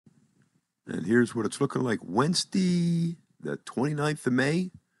And here's what it's looking like Wednesday, the 29th of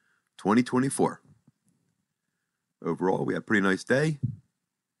May, 2024. Overall, we had a pretty nice day.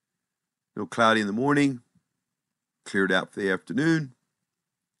 No cloudy in the morning, cleared out for the afternoon.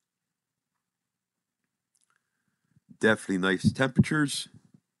 Definitely nice temperatures.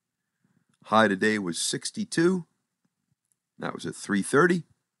 High today was 62. That was at 3:30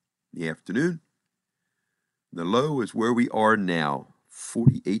 in the afternoon. The low is where we are now,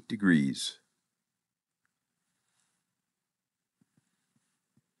 48 degrees.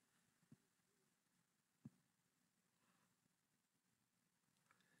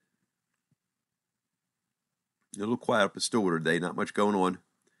 A little quiet up at Stillwater today, not much going on,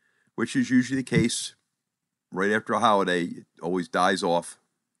 which is usually the case. Right after a holiday, it always dies off.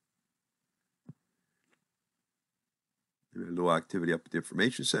 A little activity up at the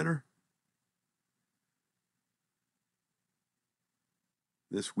Information Center.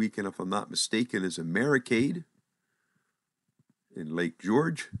 This weekend, if I'm not mistaken, is Americade in Lake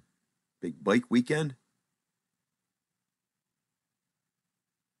George. Big bike weekend.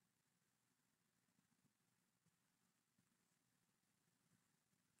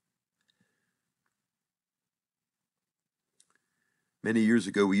 Many years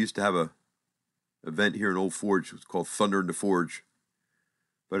ago, we used to have a event here in Old Forge. It was called Thunder in the Forge,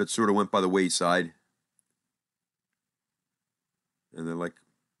 but it sort of went by the wayside. And then, like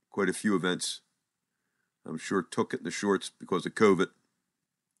quite a few events, I'm sure took it in the shorts because of COVID.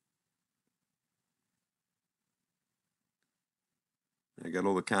 I got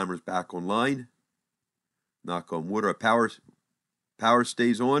all the cameras back online. Knock on wood. Our power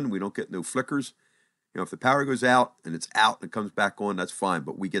stays on. We don't get no flickers. If the power goes out and it's out and it comes back on, that's fine.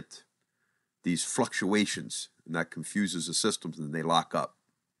 But we get these fluctuations, and that confuses the systems, and they lock up.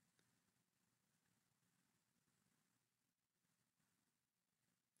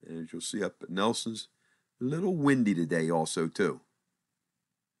 And as you'll see up at Nelson's, a little windy today also, too.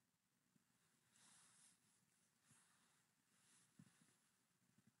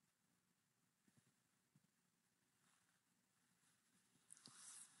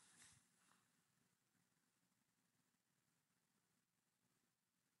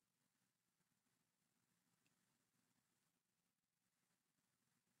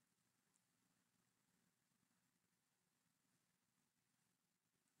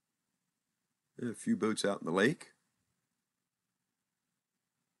 And a few boats out in the lake.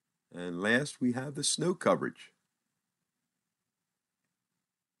 And last, we have the snow coverage.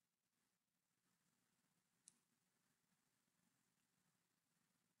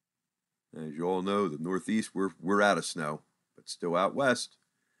 As you all know, the Northeast, we're out of snow, but still out west.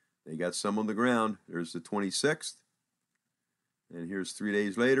 They got some on the ground. There's the 26th. And here's 3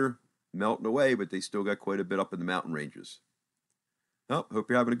 days later, melting away, but they still got quite a bit up in the mountain ranges. Well, hope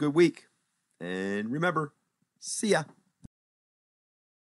you're having a good week. And remember, see ya.